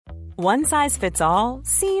One size fits all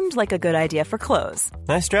seemed like a good idea for clothes.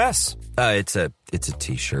 Nice dress. It's a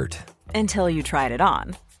t-shirt. Until you tried it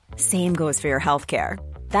on. Same goes for your healthcare.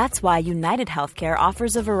 That's why United Healthcare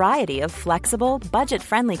offers a variety of flexible,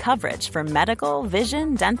 budget-friendly coverage for medical,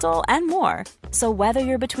 vision, dental, and more. So whether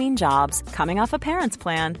you're between jobs, coming off a parent's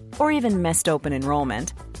plan, or even missed open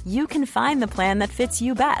enrollment, you can find the plan that fits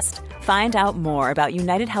you best. Find out more about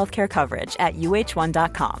United Healthcare coverage at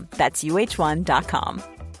uh1.com. That's uh1.com.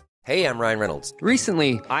 Hey, I'm Ryan Reynolds.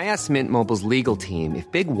 Recently, I asked Mint Mobile's legal team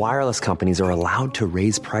if big wireless companies are allowed to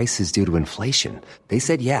raise prices due to inflation. They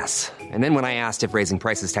said yes. And then when I asked if raising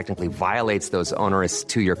prices technically violates those onerous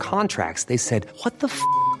two-year contracts, they said, "What the f***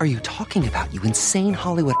 are you talking about, you insane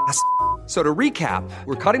Hollywood ass?" So to recap,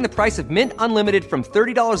 we're cutting the price of Mint Unlimited from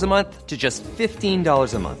 $30 a month to just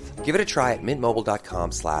 $15 a month. Give it a try at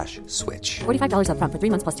mintmobile.com/switch. $45 up front for 3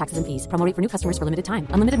 months plus taxes and fees. Promo rate for new customers for limited time.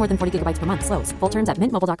 Unlimited more than 40 gigabytes per month. Slows full terms at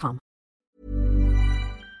mintmobile.com.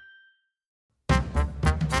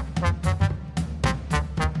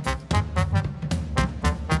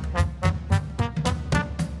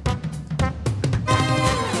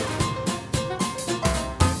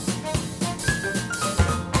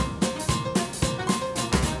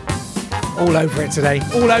 All over it today.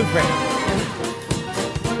 All over it.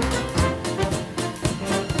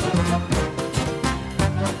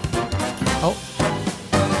 Oh.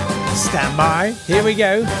 Stand by. Here we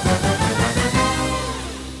go.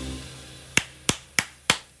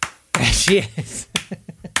 There she is.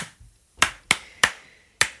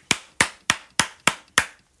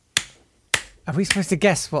 Are we supposed to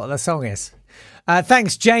guess what the song is?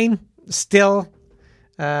 Thanks, Jane. Still...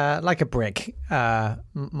 like a brick,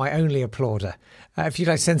 my only applauder. If you'd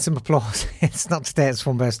like to send some applause, it's not today at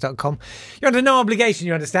swanburst.com. You're under no obligation,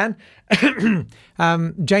 you understand?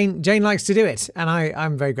 Jane likes to do it, and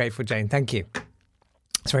I'm very grateful, Jane. Thank you.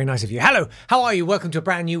 It's very nice of you. Hello, how are you? Welcome to a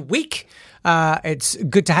brand new week. It's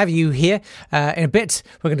good to have you here. In a bit,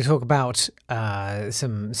 we're going to talk about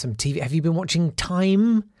some TV. Have you been watching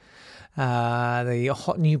Time? The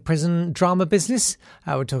hot new prison drama business.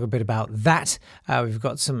 We'll talk a bit about that. We've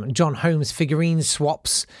got some John Holmes figurine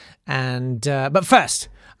swaps, and but first,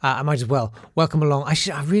 I might as well welcome along. I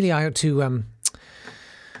ought to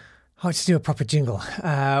do a proper jingle.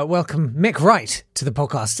 Welcome Mick Wright to the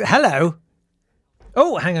podcast. Hello.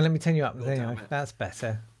 Oh, hang on, let me turn you up. There you go. That's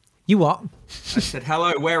better. You what? I said,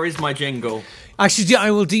 hello, where is my jingle? I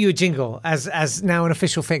will do you a jingle as now an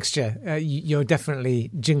official fixture. You're definitely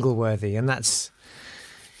jingle worthy, and that's,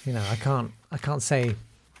 I can't say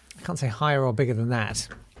higher or bigger than that.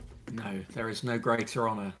 No, there is no greater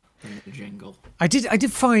honour than the jingle. I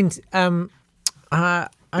did find I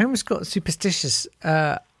almost got superstitious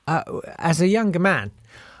as a younger man.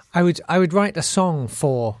 I would write a song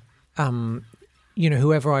for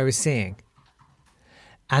whoever I was seeing.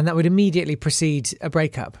 And that would immediately precede a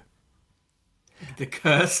breakup. The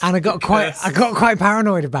curse. And I got quite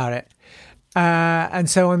paranoid about it. And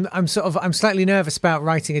so I'm slightly nervous about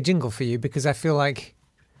writing a jingle for you because I feel like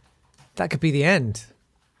that could be the end.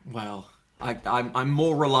 Well, I'm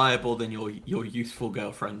more reliable than your youthful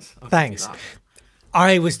girlfriends. Thanks.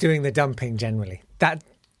 I was doing the dumping generally.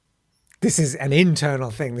 This is an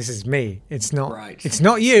internal thing. This is me. It's not. Right. It's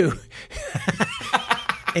not you.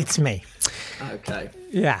 It's me. Okay.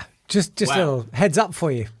 Yeah, just a little heads up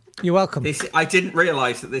for you. You're welcome. I didn't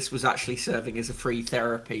realise that this was actually serving as a free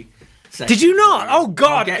therapy session. Did you not? Oh,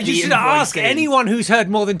 God. You should ask anyone who's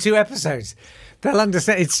heard more than 2 episodes. They'll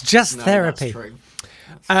understand. It's just therapy.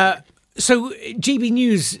 That's true. So GB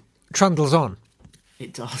News trundles on.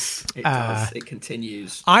 It does. It does. It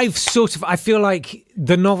continues. I feel like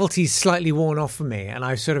the novelty's slightly worn off for me, and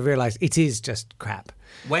I've sort of realised it is just crap.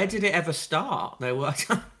 Where did it ever start? There were...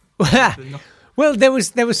 Well, there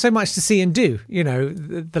was so much to see and do.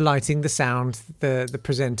 The lighting, the sound, the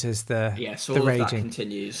presenters, the all raging. Of that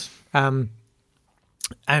continues.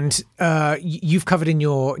 And you've covered in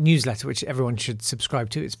your newsletter, which everyone should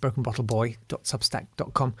subscribe to. It's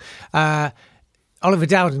brokenbottleboy.substack.com. Oliver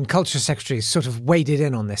Dowden, Culture Secretary, sort of waded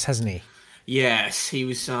in on this, hasn't he? Yes, he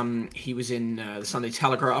was in the Sunday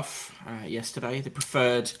Telegraph yesterday, the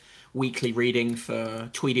preferred weekly reading for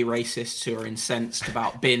tweedy racists who are incensed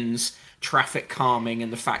about bins, traffic calming,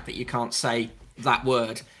 and the fact that you can't say that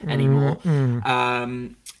word anymore.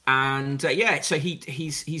 So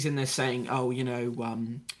he's in there saying,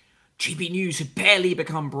 GB News had barely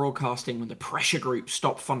begun broadcasting when the pressure group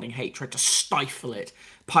stopped funding hate, tried to stifle it,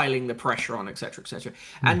 piling the pressure on, etc., etc.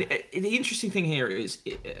 And the interesting thing here is,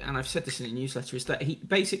 and I've said this in the newsletter, is that he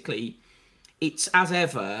basically it's, as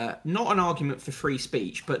ever, not an argument for free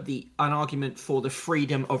speech, but an argument for the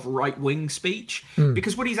freedom of right-wing speech.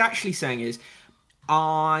 Because what he's actually saying is,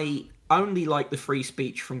 I only like the free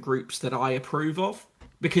speech from groups that I approve of.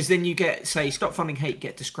 Because then you get, say, Stop Funding Hate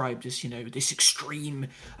get described as, this extreme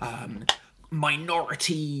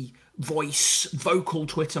minority voice, vocal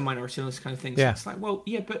Twitter minority, all this kind of thing. So it's like, well,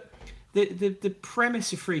 yeah, but the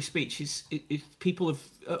premise of free speech is people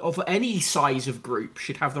of any size of group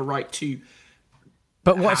should have the right to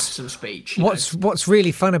have some speech. What's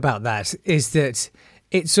really fun about that is that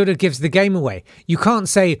it sort of gives the game away. You can't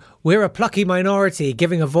say we're a plucky minority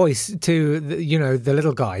giving a voice to the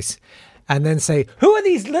little guys, and then say, who are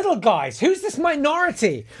these little guys? Who's this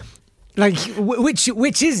minority? Like, which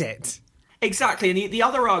is it? Exactly. And the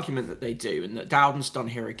other argument that they do, and that Dowden's done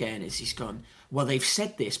here again, is he's gone, well, they've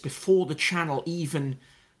said this before the channel even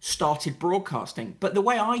started broadcasting. But the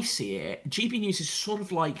way I see it, GB News is sort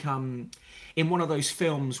of like in one of those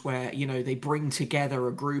films where, they bring together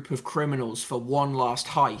a group of criminals for one last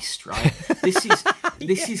heist, right?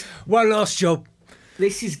 This is one last job.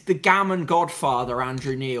 This is the gammon godfather,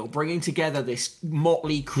 Andrew Neil, bringing together this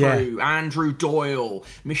motley crew, Andrew Doyle,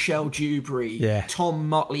 Michelle Dewberry, Tom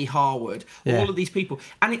Motley Harwood, all of these people.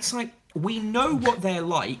 And it's like, we know what they're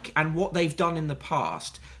like and what they've done in the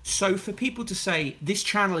past. So for people to say this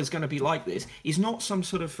channel is going to be like this is not some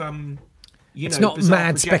sort of... it's not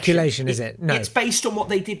mad projection. Speculation, is it? No. It's based on what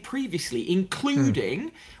they did previously,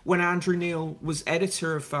 including when Andrew Neil was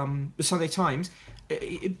editor of the Sunday Times,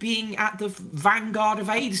 being at the vanguard of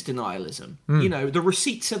AIDS denialism. The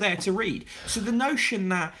receipts are there to read. So the notion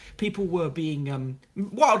that people were being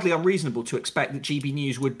wildly unreasonable to expect that GB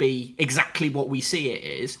News would be exactly what we see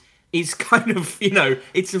it is kind of,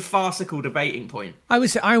 it's a farcical debating point. I would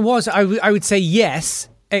say yes,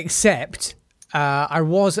 except I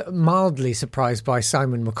was mildly surprised by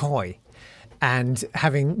Simon McCoy, and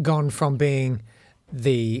having gone from being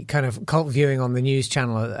the kind of cult viewing on the news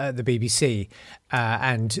channel at the BBC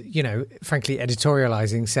and, frankly,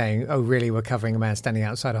 editorialising, saying, oh, really, we're covering a man standing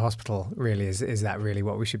outside a hospital, really, is that really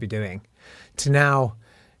what we should be doing? To now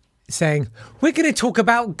saying, we're going to talk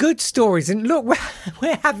about good stories, and look,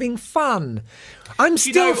 we're having fun. I'm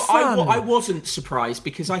still fun. I wasn't surprised,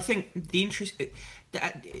 because I think the interest...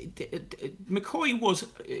 McCoy was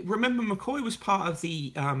part of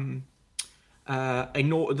the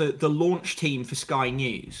launch team for Sky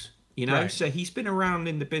News, right. So he's been around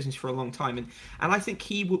in the business for a long time, and I think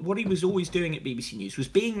what he was always doing at BBC News was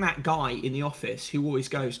being that guy in the office who always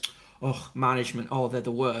goes, oh, management, oh, they're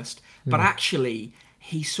the worst, but actually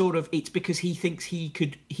he sort of, it's because he thinks he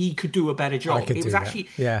could do a better job. It was actually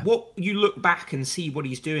what you look back and see what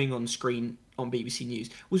he's doing on screen on BBC News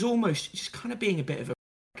was almost just kind of being a bit of a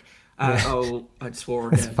oh, I swore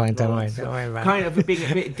again. It's fine, don't worry about it. Kind of being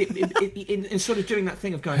a bit in sort of doing that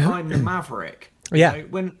thing of going, I'm the maverick.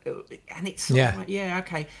 And it's like,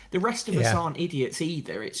 okay. The rest of us aren't idiots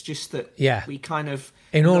either. It's just that we kind of,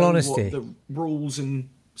 in all honesty, what the rules and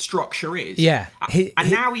structure is. Now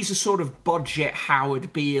he's a sort of budget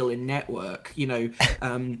Howard Beale in Network,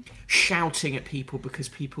 shouting at people because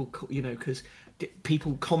people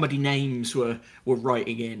comedy names were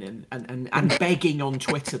writing in and begging on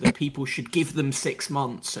Twitter that people should give them 6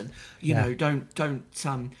 months and don't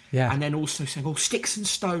and then also saying, oh, sticks and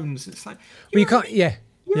stones. It's like, you can't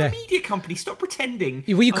you're a media company, stop pretending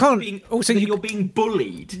you can't you're being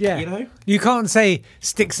bullied. You can't say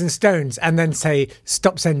sticks and stones and then say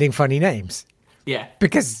stop sending funny names,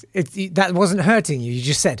 because that wasn't hurting you. You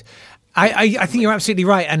just said, I think you're absolutely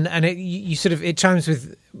right, and it chimes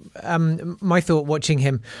with my thought watching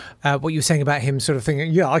him, what you were saying about him sort of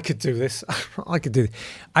thinking, I could do this. I could do this.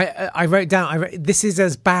 I wrote down, this is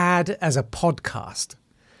as bad as a podcast.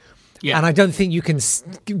 And I don't think you can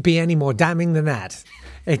be any more damning than that.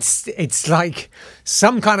 It's like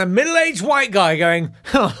some kind of middle-aged white guy going,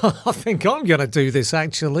 I think I'm going to do this,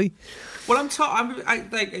 actually. Well, I'm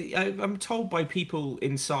told by people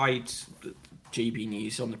inside GB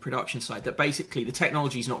News on the production side that basically the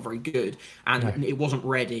technology is not very good and it wasn't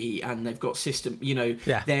ready, and they've got system,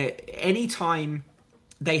 anytime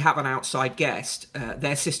they have an outside guest,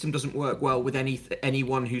 their system doesn't work well with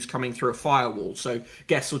anyone who's coming through a firewall, so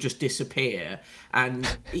guests will just disappear. And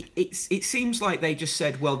it seems like they just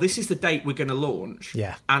said, well, this is the date we're going to launch,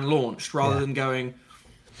 and launched, rather than going,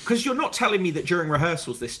 because you're not telling me that during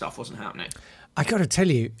rehearsals this stuff wasn't happening. I got to tell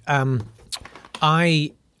you,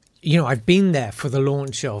 I've been there for the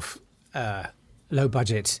launch of low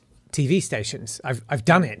budget TV stations. I've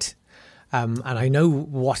done it, and I know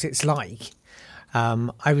what it's like.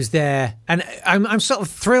 I was there, and I'm sort of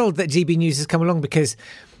thrilled that GB News has come along, because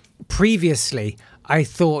previously I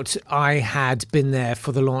thought I had been there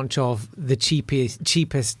for the launch of the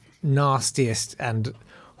cheapest, nastiest and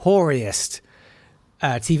hoariest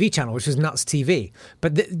TV channel, which was Nuts TV.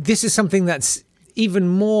 But this is something that's even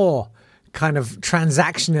more kind of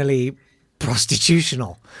transactionally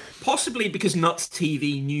prostitutional. Possibly because Nuts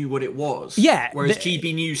TV knew what it was. Yeah. Whereas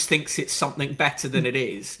GB News thinks it's something better than it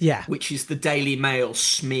is. Yeah. Which is the Daily Mail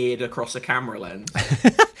smeared across a camera lens.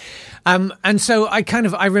 And so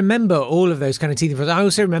I remember all of those kind of TV programs. I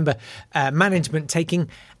also remember management taking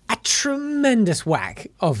a tremendous whack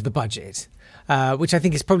of the budget, which I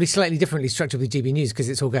think is probably slightly differently structured with GB News because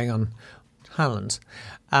it's all going on Haaland.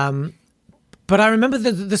 But I remember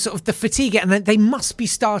the sort of the fatigue, and they must be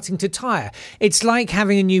starting to tire. It's like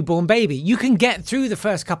having a newborn baby. You can get through the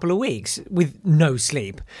first couple of weeks with no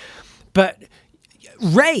sleep. But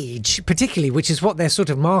rage, particularly, which is what they're sort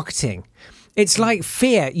of marketing, it's like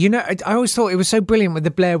fear. You know, I always thought it was so brilliant with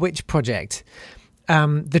the Blair Witch Project,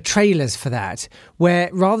 the trailers for that, where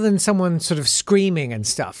rather than someone sort of screaming and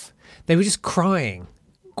stuff, they were just crying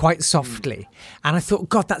quite softly. And I thought,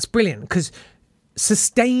 God, that's brilliant, because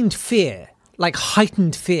sustained fear, like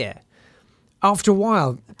heightened fear, after a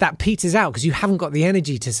while that peters out because you haven't got the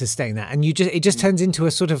energy to sustain that, and it just turns into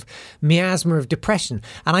a sort of miasma of depression.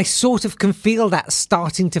 And I sort of can feel that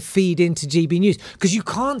starting to feed into GB News, because you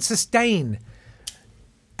can't sustain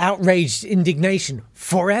outraged indignation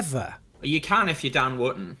forever. You can if you're Dan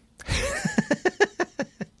Wootton.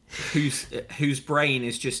 whose brain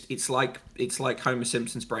is just it's like Homer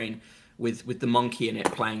Simpson's brain with the monkey in it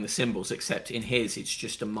playing the cymbals, except in his it's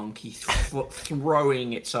just a monkey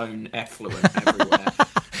throwing its own effluent everywhere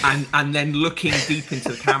and then looking deep into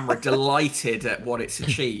the camera, delighted at what it's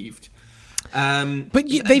achieved. But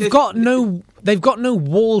they've got no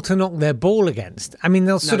wall to knock their ball against. I mean,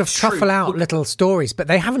 they'll sort of truffle out little stories, but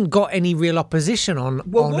they haven't got any real opposition on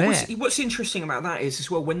air. What's interesting about that is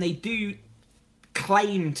as well, when they do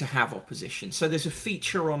claim to have opposition. So there's a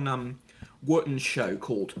feature on Wootton's show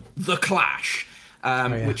called The Clash,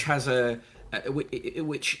 which has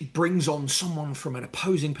which brings on someone from an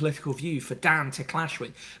opposing political view for Dan to clash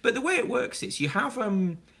with. But the way it works is you have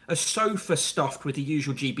a sofa stuffed with the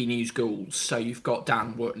usual GB News ghouls. So you've got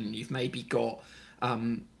Dan Wootton, you've maybe got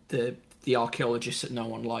the archaeologists that no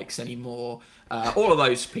one likes anymore. All of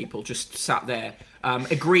those people just sat there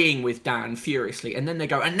agreeing with Dan furiously. And then they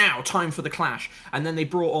go, and now time for the clash. And then they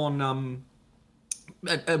brought on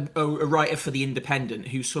a writer for The Independent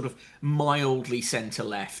who's sort of mildly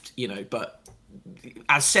centre-left, but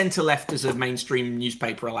as centre-left as a mainstream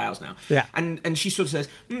newspaper allows now. Yeah. And she sort of says,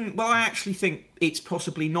 well, I actually think it's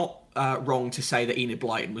possibly not wrong to say that Enid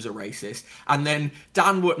Blyton was a racist. And then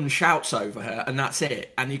Dan Wootton shouts over her, and that's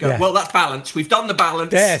it. And you go, well, that's balance. We've done the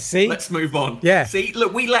balance. Yeah, see? Let's move on. Yeah. See,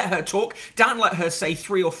 look, we let her talk. Dan let her say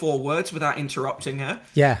 3 or 4 words without interrupting her.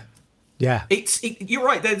 Yeah. Yeah. You're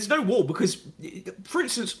right, there's no wall, because, for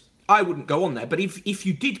instance, I wouldn't go on there, but if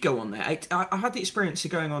you did go on there, I had the experience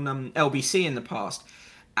of going on LBC in the past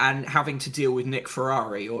and having to deal with Nick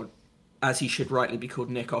Ferrari, or as he should rightly be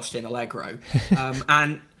called, Nick Austin Allegro.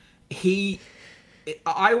 And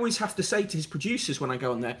I always have to say to his producers when I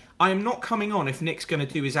go on there, I am not coming on if Nick's going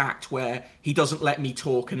to do his act where he doesn't let me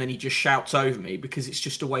talk and then he just shouts over me, because it's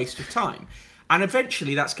just a waste of time. And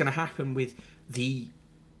eventually that's going to happen with the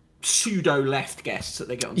pseudo-left guests that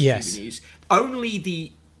they get on TV News.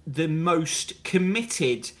 Only the most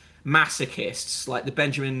committed masochists, like the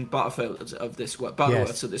Benjamin Butterfields of this world,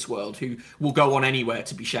 Butterworths of this world, who will go on anywhere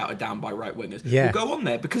to be shouted down by right-wingers, will go on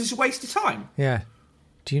there because it's a waste of time. Yeah.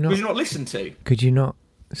 Do you not? Because you're not listened to. Could you not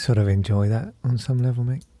sort of enjoy that on some level,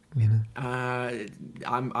 mate?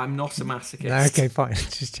 I'm not a masochist. Okay, fine.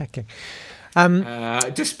 Just checking.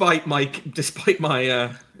 Despite my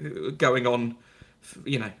going on,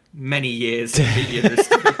 many years in media.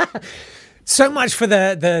 So much for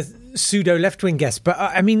the pseudo left-wing guests, but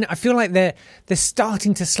I mean, I feel like they're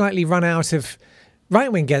starting to slightly run out of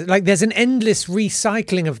right-wing guests. Like, there's an endless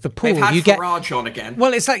recycling of the pool. They've had Farage on again.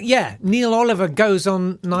 Well, it's like, Neil Oliver goes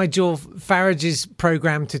on Nigel Farage's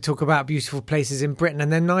programme to talk about beautiful places in Britain,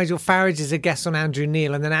 and then Nigel Farage is a guest on Andrew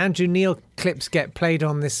Neil, and then Andrew Neil clips get played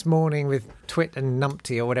on This Morning with Twit and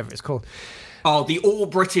Numpty, or whatever it's called. Oh, the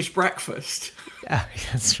all-British breakfast. Oh,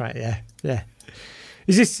 that's right, yeah.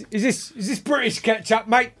 Is this British ketchup,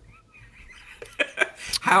 mate?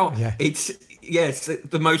 It's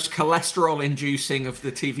the most cholesterol-inducing of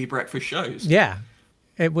the TV breakfast shows. Yeah,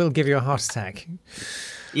 it will give you a heart attack.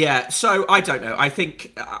 Yeah, so I don't know. I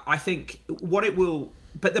think what it will.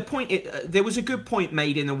 But the point, there was a good point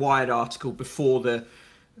made in the Wired article before the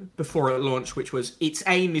before it launched, which was its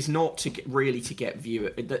aim is not to get viewer.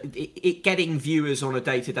 Getting viewers on a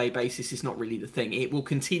day-to-day basis is not really the thing. It will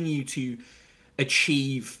continue to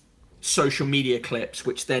achieve social media clips,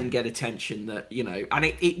 which then get attention. And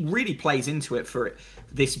it really plays into it for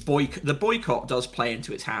this boycott. The boycott does play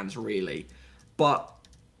into its hands, really. But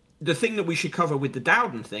the thing that we should cover with the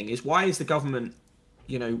Dowden thing is, why is the government,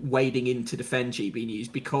 wading in to defend GB News?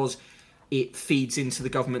 Because it feeds into the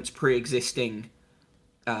government's pre-existing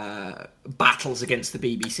battles against the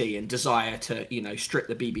BBC and desire to, strip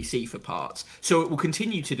the BBC for parts. So it will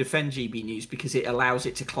continue to defend GB News because it allows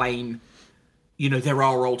it to claim, there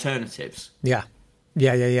are alternatives. Yeah. Do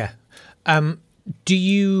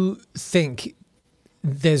you think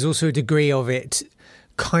there's also a degree of it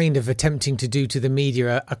kind of attempting to do to the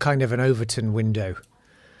media a kind of an Overton window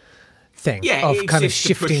thing, of kind of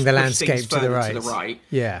shifting the landscape to the right?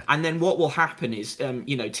 Yeah. And then what will happen is,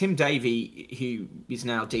 Tim Davie, who is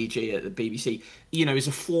now DG at the BBC, is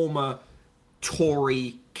a former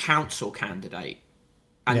Tory council candidate.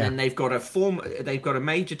 And then they've got a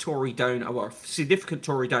major Tory donor, or a significant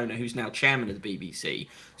Tory donor, who's now chairman of the BBC.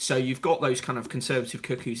 So you've got those kind of conservative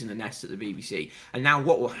cuckoos in the nest at the BBC. And now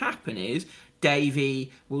what will happen is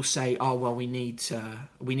Davie will say, "Oh well, we need to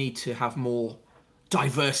have more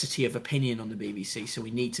diversity of opinion on the BBC, so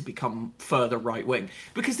we need to become further right wing."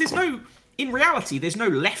 Because in reality, there's no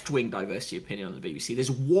left wing diversity of opinion on the BBC.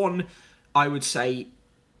 There's one, I would say,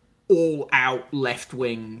 all out left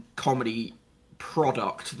wing comedy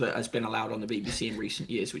product that has been allowed on the BBC in recent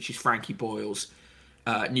years, which is Frankie Boyle's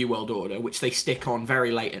New World Order, which they stick on very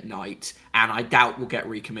late at night, and I doubt will get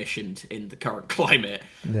recommissioned in the current climate.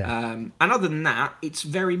 Yeah. And other than that, it's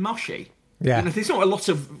very mushy. Yeah. There's not a lot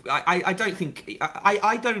of... I don't think...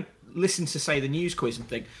 I don't listen to, say, the news quiz and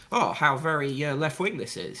think, oh, how very left-wing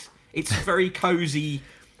this is. It's very cosy.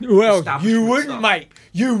 Well, you wouldn't, stuff. Mate.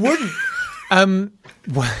 You wouldn't. Or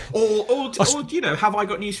Have I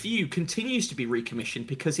Got News for You continues to be recommissioned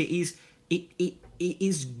because it is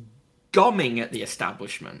gumming at the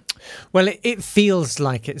establishment. Well, it feels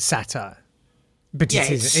like it's satire, but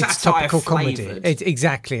it's topical comedy.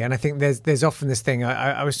 Exactly, and I think there's often this thing.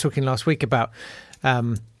 I was talking last week about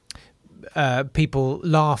people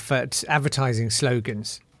laugh at advertising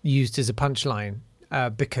slogans used as a punchline.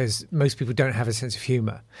 Because most people don't have a sense of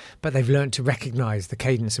humour, but they've learned to recognise the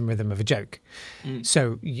cadence and rhythm of a joke.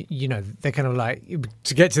 So, they're kind of like,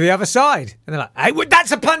 to get to the other side. And they're like, hey,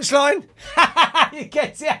 that's a punchline! You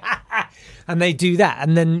get it? And they do that.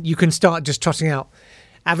 And then you can start just trotting out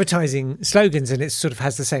advertising slogans and it sort of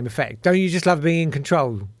has the same effect. Don't you just love being in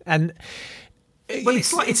control? And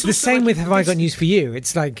it's the same with Have I Got News for You?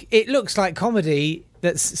 It's like, it looks like comedy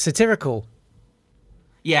that's satirical.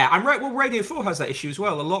 Yeah, and well, Radio 4 has that issue as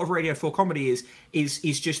well. A lot of Radio 4 comedy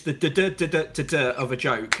is just the da of a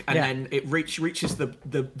joke, and then it reaches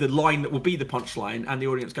the line that will be the punchline, and the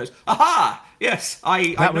audience goes, "Aha! Yes,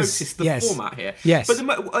 I noticed the format here." Yes, but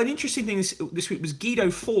an interesting thing this week was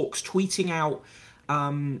Guido Fawkes tweeting out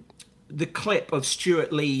the clip of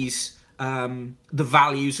Stuart Lee's "The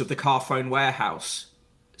Values of the Carphone Warehouse"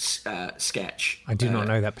 sketch. I do not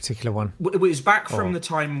know that particular one. It was back from the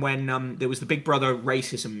time when there was the Big Brother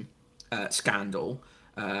racism scandal,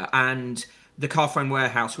 and the Carphone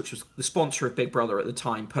Warehouse, which was the sponsor of Big Brother at the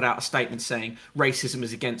time, put out a statement saying racism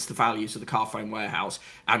is against the values of the Carphone Warehouse.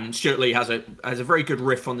 And Stuart Lee has a very good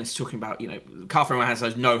riff on this, talking about Carphone Warehouse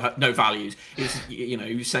has no values. He was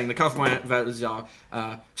saying the Carphone Warehouse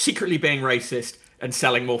are secretly being racist and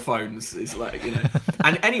selling more phones is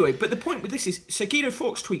And anyway, but the point with this is, so Guido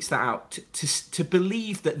Fawkes tweets that out to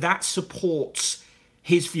believe that supports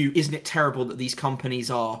his view. Isn't it terrible that these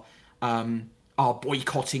companies are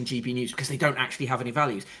boycotting GB News because they don't actually have any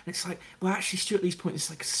values? And it's like, well, actually, Stuart Lee's point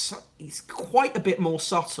is it's quite a bit more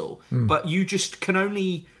subtle, but you just can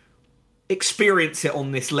only experience it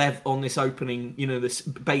on this level, on this opening, this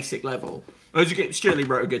basic level. Stuart Lee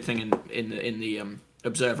wrote a good thing in the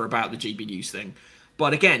Observer about the GB News thing.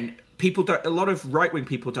 But again, a lot of right-wing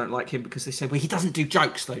people don't like him because they say, well, he doesn't do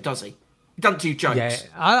jokes, though, does he? He doesn't do jokes. Yeah,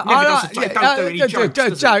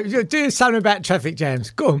 do something about traffic jams.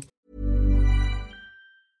 Go on.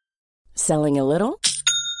 Selling a little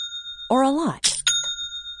or a lot?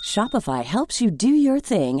 Shopify helps you do your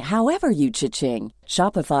thing however you cha-ching.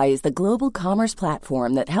 Shopify is the global commerce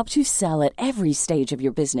platform that helps you sell at every stage of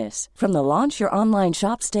your business. From the launch your online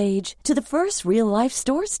shop stage to the first real-life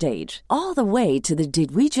store stage, all the way to the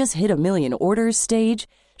did we just hit a million orders stage.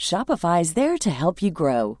 Shopify's there to help you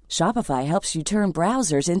grow. Shopify helps you turn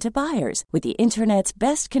browsers into buyers with the internet's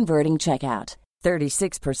best converting checkout.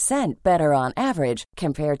 36% better on average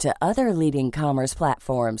compared to other leading commerce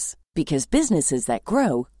platforms. Because businesses that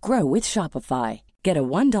grow with Shopify. Get a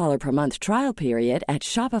 $1 per month trial period at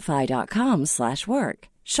shopify.com/work.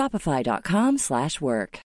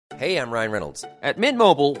 Shopify.com/work. Hey, I'm Ryan Reynolds. At Mint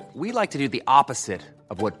Mobile, we like to do the opposite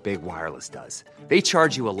of what Big Wireless does. They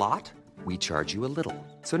charge you a lot, we charge you a little.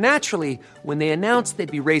 So naturally, when they announced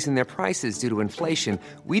they'd be raising their prices due to inflation,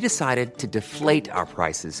 we decided to deflate our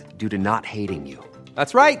prices due to not hating you.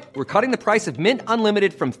 That's right. We're cutting the price of Mint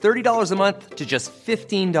Unlimited from $30 a month to just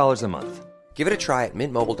 $15 a month. Give it a try at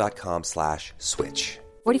mintmobile.com/switch.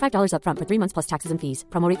 $45 up front for 3 months plus taxes and fees.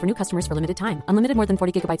 Promo rate for new customers for limited time. Unlimited more than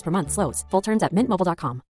 40 gigabytes per month. Slows full terms at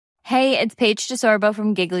mintmobile.com. Hey, it's Paige DeSorbo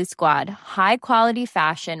from Giggly Squad. High quality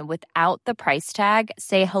fashion without the price tag.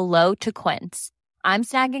 Say hello to Quince. I'm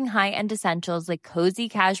snagging high-end essentials like cozy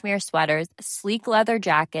cashmere sweaters, sleek leather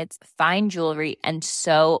jackets, fine jewelry, and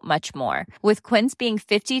so much more. With Quince being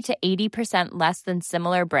 50 to 80% less than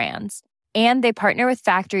similar brands. And they partner with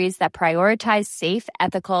factories that prioritize safe,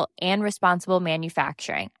 ethical, and responsible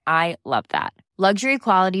manufacturing. I love that. Luxury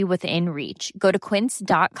quality within reach. Go to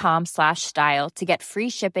quince.com/style to get free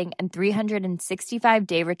shipping and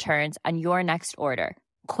 365-day returns on your next order.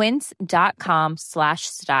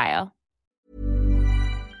 Quince.com/style.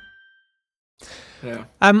 Yeah.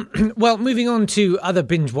 Well, moving on to other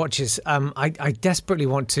binge watches, I desperately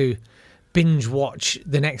want to binge watch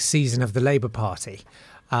the next season of the Labour Party.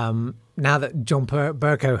 Now that John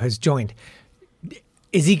Bercow has joined,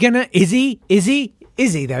 is he though?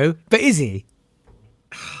 But is he?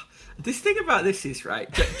 This thing about this is,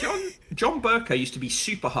 right, John Bercow used to be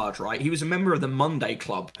super hard, right? He was a member of the Monday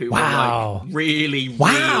Club, who were like really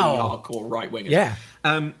hardcore right wingers. Yeah.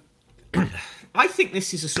 I think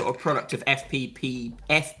this is a sort of product of FPBE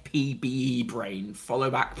brain, follow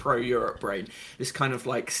back pro-Europe brain. This kind of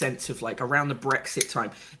like sense of like around the Brexit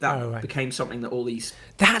time, that became something that all these...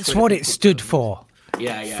 That's what it stood for.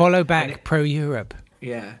 Yeah. Follow back pro-Europe.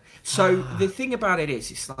 Yeah. So the thing about it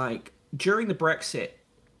is, it's like during the Brexit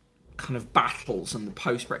kind of battles and the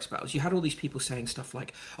post-Brexit battles, you had all these people saying stuff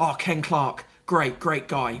like, oh, Ken Clarke, great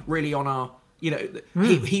guy, really on our... You know,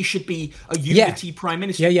 he should be a unity prime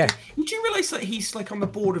minister. Yeah. Did you realise that he's like on the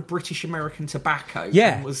board of British American Tobacco?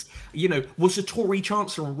 Yeah. And was a Tory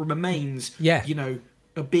chancellor and remains, a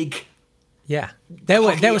big... Yeah. There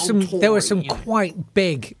were some quite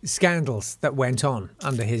big scandals that went on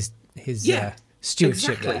under his stewardship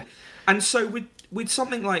exactly. there. And so with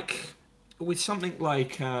something like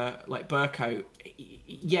Bercow,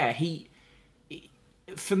 he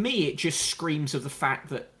for me it just screams of the fact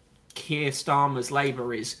that Keir Starmer's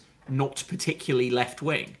Labour is not particularly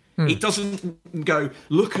left-wing. It doesn't go,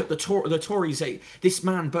 look at the Tories. This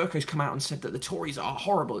man, Bercow's come out and said that the Tories are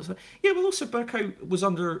horrible. It's like, yeah, well, also Bercow was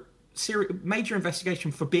under major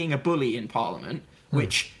investigation for being a bully in Parliament,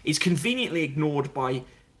 which is conveniently ignored by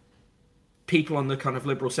people on the kind of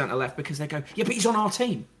liberal centre-left because they go, yeah, but he's on our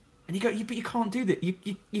team. And you go, yeah, but you can't do that. You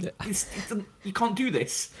can't do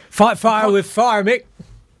this. Fight fire with fire, Mick.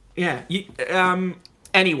 Yeah.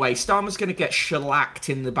 Anyway, Starmer's going to get shellacked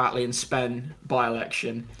in the Batley and Spen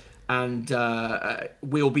by-election, and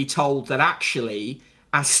we'll be told that actually,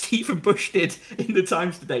 as Stephen Bush did in the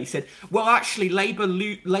Times today, he said, well, actually,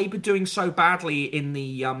 Labour doing so badly in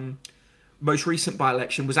the most recent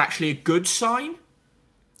by-election was actually a good sign.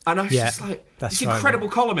 And I was just like, this incredible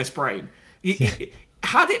columnist brain.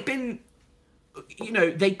 Had it been,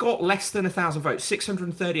 they got less than 1,000 votes,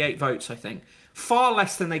 638 votes, I think. Far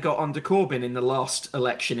less than they got under Corbyn in the last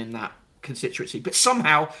election in that constituency. But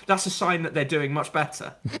somehow, that's a sign that they're doing much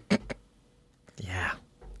better. Yeah.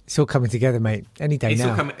 It's all coming together, mate. Any day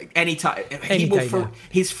now. Any time.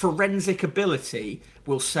 His forensic ability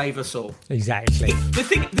will save us all. Exactly.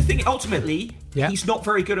 The thing, ultimately, he's not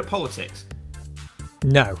very good at politics.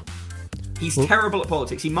 No. He's terrible at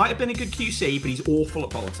politics. He might have been a good QC, but he's awful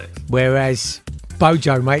at politics. Whereas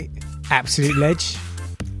Bojo, mate, absolute ledge.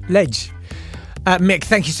 Mick,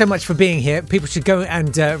 thank you so much for being here. People should go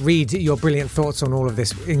and read your brilliant thoughts on all of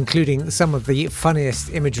this, including some of the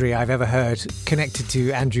funniest imagery I've ever heard connected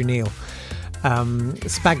to Andrew Neil.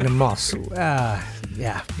 Sphagnum Moss.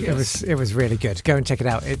 It was really good. Go and check it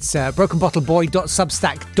out. It's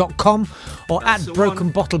brokenbottleboy.substack.com or at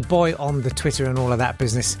brokenbottleboy on the Twitter and all of that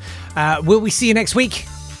business. Will we see you next week?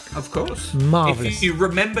 Of course. Marvellous. If you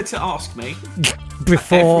remember to ask me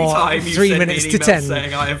before every time you 3 minutes to 10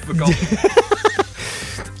 saying I have forgotten.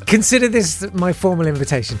 Consider this my formal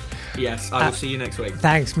invitation. Yes, I will see you next week.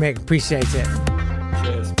 Thanks, Mick. Appreciate it.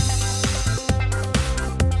 Cheers.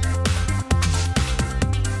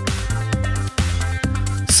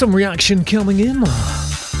 Some reaction coming in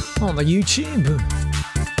on the YouTube.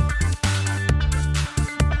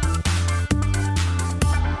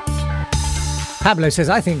 Pablo says,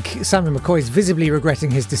 I think Simon McCoy is visibly regretting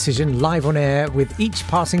his decision live on air with each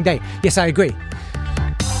passing day. Yes, I agree.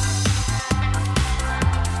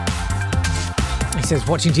 He says,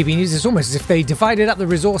 watching TV news is almost as if they divided up the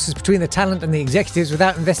resources between the talent and the executives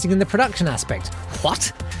without investing in the production aspect.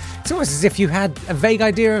 What? It's almost as if you had a vague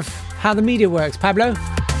idea of how the media works, Pablo.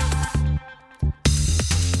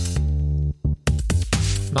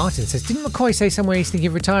 Martin says, didn't McCoy say somewhere he's thinking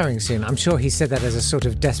of retiring soon? I'm sure he said that as a sort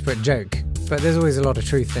of desperate joke, but there's always a lot of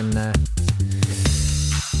truth in...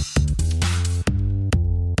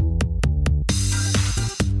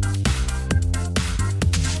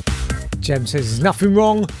 Jem says, there's nothing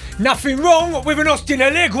wrong with an Austin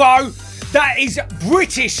Allegro. That is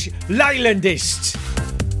British Leylandist.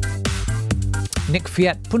 Nick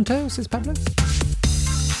Fiat Punto, says Pablo.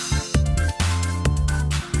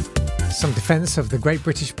 Some defence of the Great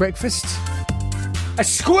British Breakfast. A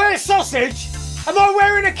square sausage? Am I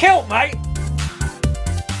wearing a kilt, mate?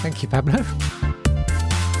 Thank you, Pablo.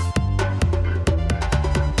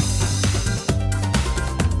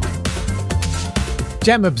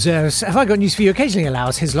 Jem observes, have I got news for you? Occasionally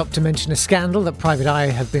allows Hislop to mention a scandal that Private Eye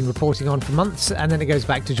have been reporting on for months, and then it goes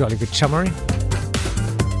back to jolly good chummery.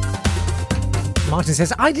 Martin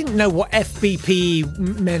says, I didn't know what FBP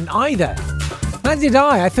meant either. Neither did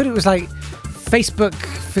I. I thought it was like Facebook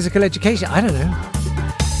physical education. I don't know.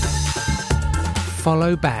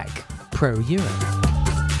 Follow back Pro Euro.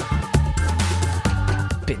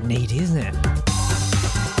 Bit needy, isn't it?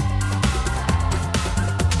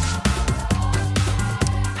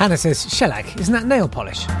 Hannah says, shellac, isn't that nail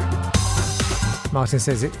polish? Martin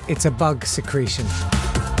says, it's a bug secretion.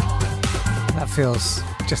 That feels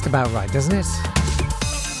just about right, doesn't it?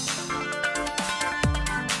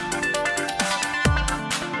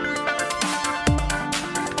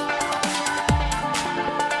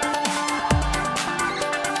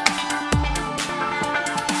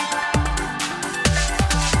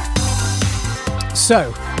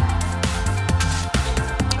 So,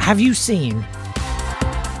 have you seen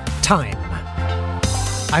Time?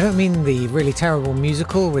 I don't mean the really terrible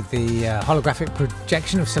musical with the holographic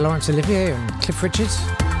projection of Sir Laurence Olivier and Cliff Richards.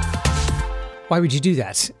 Why would you do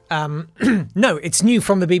that? No, it's new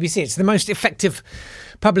from the BBC. It's the most effective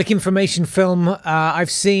public information film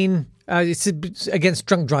I've seen. It's against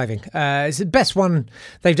drunk driving. It's the best one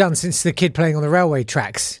they've done since the kid playing on the railway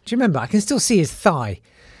tracks. Do you remember? I can still see his thigh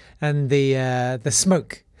and the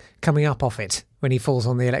smoke coming up off it when he falls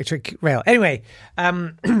on the electric rail. Anyway,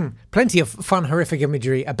 plenty of fun, horrific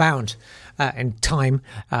imagery abound in Time.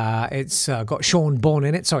 It's got Sean Bourne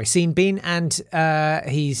in it. Sorry, Sean Bean. And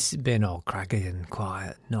he's been all craggy and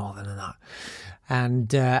quiet, northern and that. And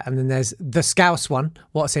then there's the Scouse one,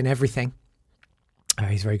 What's in Everything.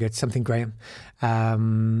 He's very good. Something Graham.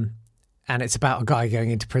 And it's about a guy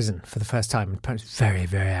going into prison for the first time. It's very,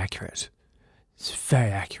 very accurate. It's very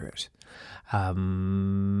accurate.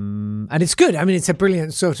 And it's good. I mean, it's a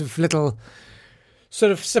brilliant sort of little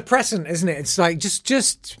sort of suppressant, isn't it? It's like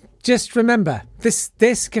just remember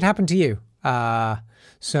this could happen to you. Yeah,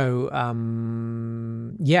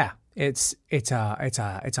 it's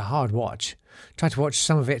a hard watch. Tried to watch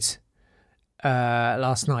some of it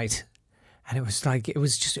last night, and it was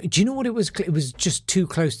just. Do you know what it was? It was just too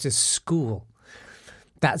close to school.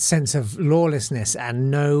 That sense of lawlessness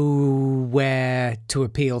and nowhere to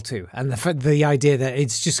appeal to. And the idea that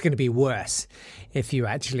it's just going to be worse if you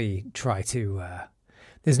actually try to...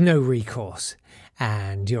 there's no recourse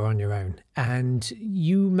and you're on your own. And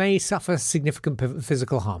you may suffer significant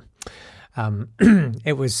physical harm.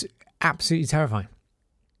 It was absolutely terrifying.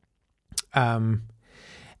 And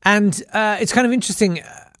it's kind of interesting.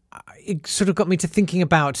 It sort of got me to thinking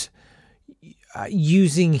about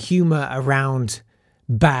using humour around...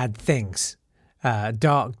 bad things,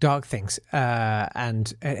 dark things,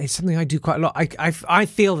 and it's something I do quite a lot. I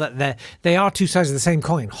feel that they are two sides of the same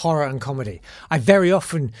coin, horror and comedy. I very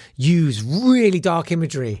often use really dark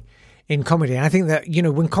imagery in comedy, and I think that, you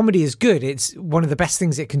know, when comedy is good, it's one of the best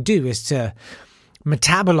things it can do is to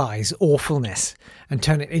metabolize awfulness and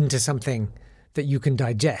turn it into something that you can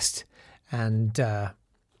digest. And by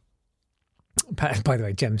the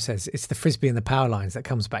way, Jem says it's the frisbee and the power lines that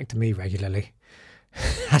comes back to me regularly.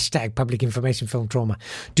 Hashtag public information film trauma.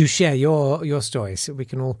 Do share your stories so we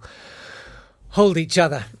can all hold each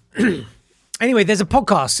other. Anyway, there's a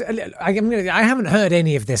podcast. I haven't heard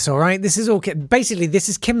any of this, all right? This is all... Basically, this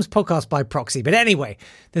is Kim's podcast by proxy. But anyway,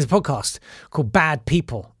 there's a podcast called Bad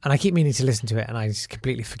People. And I keep meaning to listen to it, and I just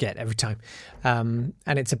completely forget every time. And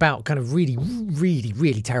it's about kind of really, really,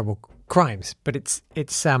 really terrible crimes. But it's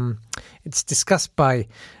discussed by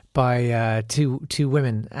two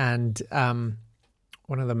women. And...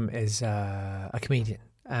 One of them is a comedian,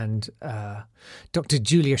 and Dr.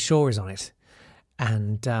 Julia Shaw is on it.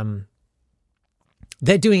 And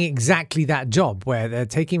they're doing exactly that job where they're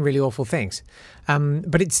taking really awful things.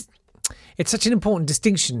 But it's such an important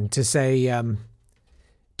distinction to say,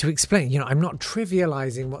 to explain, I'm not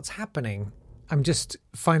trivializing what's happening. I'm just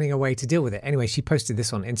finding a way to deal with it. Anyway, she posted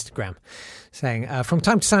this on Instagram saying, from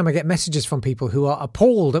time to time, I get messages from people who are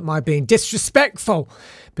appalled at my being disrespectful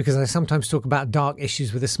because I sometimes talk about dark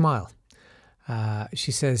issues with a smile.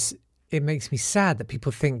 She says, it makes me sad that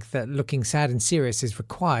people think that looking sad and serious is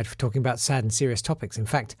required for talking about sad and serious topics. In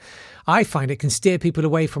fact, I find it can steer people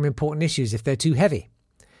away from important issues if they're too heavy.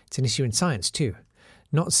 It's an issue in science too.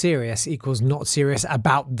 Not serious equals not serious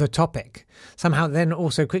about the topic. Somehow then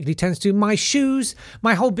also quickly turns to my shoes,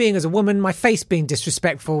 my whole being as a woman, my face being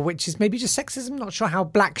disrespectful, which is maybe just sexism. Not sure how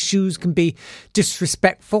black shoes can be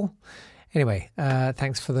disrespectful. Anyway,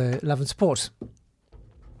 thanks for the love and support.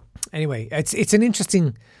 Anyway, it's an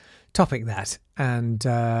interesting topic, that, and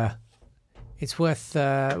it's worth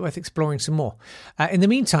exploring some more. In the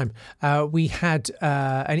meantime, we had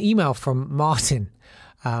an email from Martin,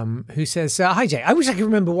 who says, hi Jay, I wish I could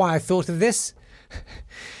remember why I thought of this,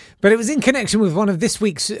 but it was in connection with one of this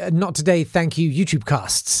week's Not Today Thank You YouTube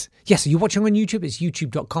casts. Yes, are you watching on YouTube? It's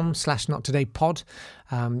youtube.com/nottodaypod.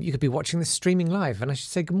 You could be watching this streaming live, and I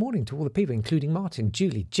should say good morning to all the people, including Martin,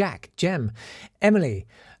 Julie, Jack, Jem, Emily,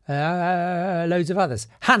 loads of others,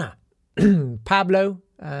 Hannah, Pablo,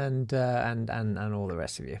 and all the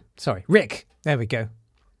rest of you. Sorry, Rick. There we go.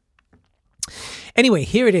 Anyway,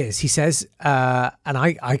 here it is, he says, and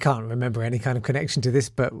I can't remember any kind of connection to this,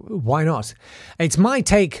 but why not? It's my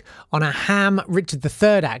take on a ham Richard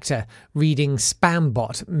III actor reading spam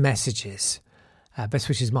bot messages. Best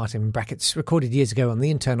wishes, Martin, in brackets, recorded years ago on the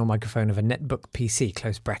internal microphone of a netbook PC,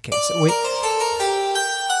 close brackets.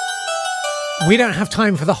 We don't have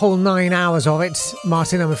time for the whole 9 hours of it,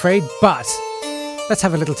 Martin, I'm afraid, but let's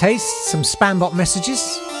have a little taste. Some spam bot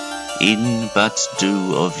messages. In but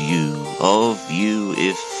do of you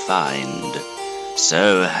if find,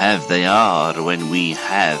 so have they are when we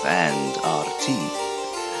have and are tea.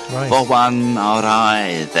 Right. For one are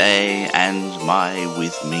I, they, and my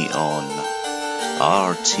with me on.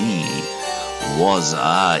 Our tea was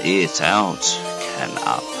it out can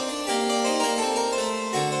up.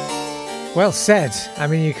 Well said. I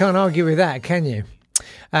mean, you can't argue with that, can you?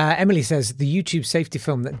 Emily says, the YouTube safety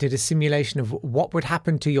film that did a simulation of what would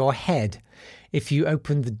happen to your head if you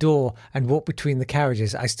opened the door and walked between the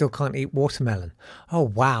carriages. I still can't eat watermelon. Oh,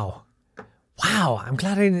 wow. Wow, I'm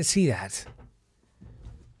glad I didn't see that.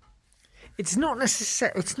 It's not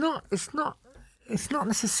necessarily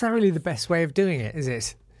the best way of doing it, is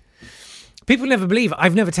it? People never believe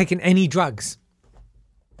I've never taken any drugs.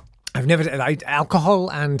 I've never alcohol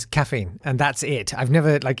and caffeine, and that's it. I've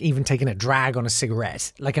never even taken a drag on a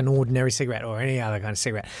cigarette, like an ordinary cigarette or any other kind of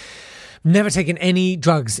cigarette. Never taken any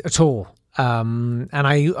drugs at all. And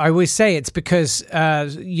I always say it's because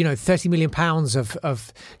 £30 million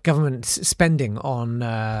of government spending on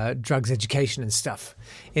drugs education and stuff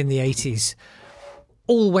in the 80s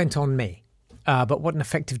all went on me. But what an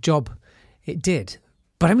effective job it did.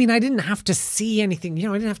 But I mean, I didn't have to see anything.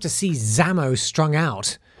 I didn't have to see Zammo strung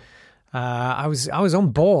out. I was on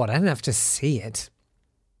board. I didn't have to see it.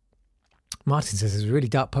 Martin says there's a really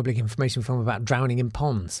dark public information film about drowning in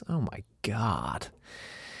ponds. Oh my God.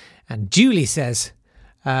 And Julie says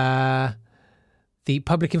the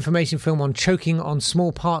public information film on choking on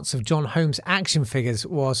small parts of John Holmes action figures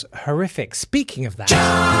was horrific. Speaking of that,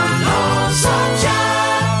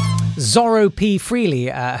 Zorro P. Freely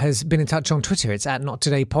has been in touch on Twitter. It's at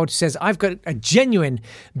NotTodayPod. Says, I've got a genuine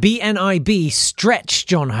BNIB Stretch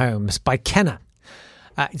John Holmes by Kenner.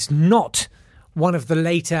 It's not one of the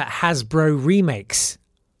later Hasbro remakes.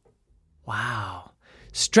 Wow.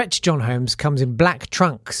 Stretch John Holmes comes in black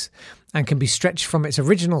trunks and can be stretched from its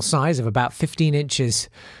original size of about 15 inches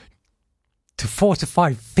to 4 to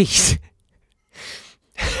 5 feet.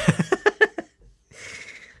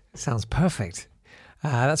 Sounds perfect.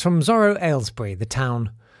 That's from Zorro Aylesbury, the town,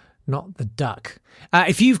 not the duck.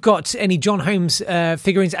 If you've got any John Holmes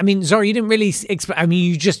figurines, I mean, Zorro, you didn't really explain. I mean,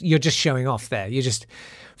 you're just showing off there. You're just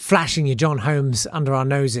flashing your John Holmes under our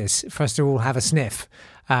noses for us to all have a sniff.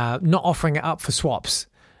 Not offering it up for swaps.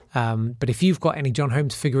 But if you've got any John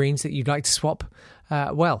Holmes figurines that you'd like to swap,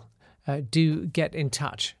 do get in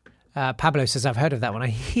touch. Pablo says, I've heard of that one. I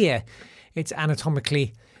hear it's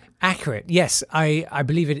anatomically accurate. Yes, I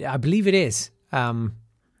believe it. I believe it is.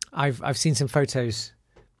 I've seen some photos,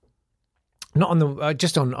 not on the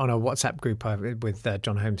just on a WhatsApp group with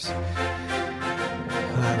John Holmes.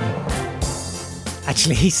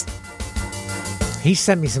 Actually, He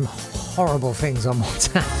sent me some horrible things on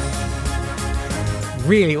WhatsApp.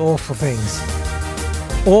 Really awful things.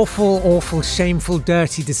 Awful, shameful,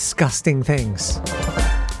 dirty, disgusting things.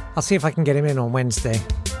 I'll see if I can get him in on Wednesday.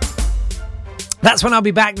 That's when I'll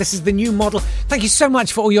be back. This is the new model. Thank you so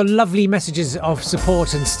much for all your lovely messages of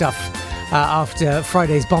support and stuff after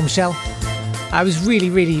Friday's bombshell. I was really,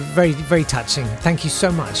 very, very touching. Thank you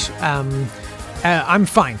so much. I'm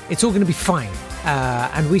fine. It's all going to be fine.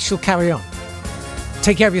 And we shall carry on.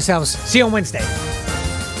 Take care of yourselves. See you on Wednesday.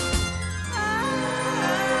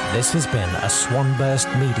 This has been a Swanburst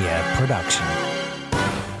Media production.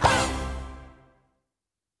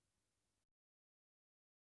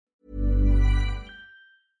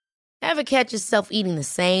 Ever catch yourself eating the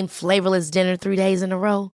same flavorless dinner 3 days in a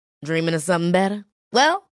row? Dreaming of something better?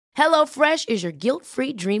 Well, HelloFresh is your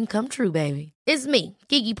guilt-free dream come true, baby. It's me,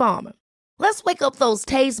 Keke Palmer. Let's wake up those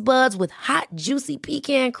taste buds with hot, juicy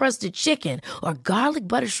pecan-crusted chicken or garlic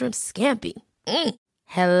butter shrimp scampi.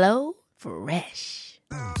 Hello Fresh.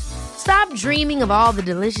 Stop dreaming of all the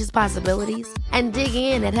delicious possibilities and dig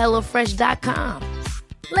in at HelloFresh.com.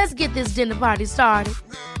 Let's get this dinner party started.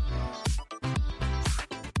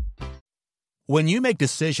 When you make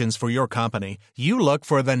decisions for your company, you look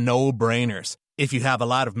for the no-brainers. If you have a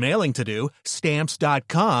lot of mailing to do,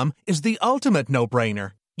 Stamps.com is the ultimate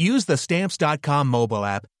no-brainer. Use the Stamps.com mobile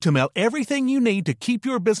app to mail everything you need to keep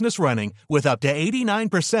your business running with up to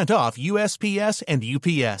 89% off USPS and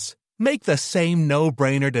UPS. Make the same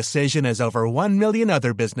no-brainer decision as over 1 million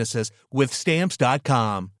other businesses with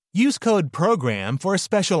Stamps.com. Use code PROGRAM for a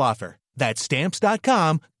special offer. That's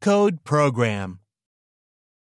Stamps.com, code PROGRAM.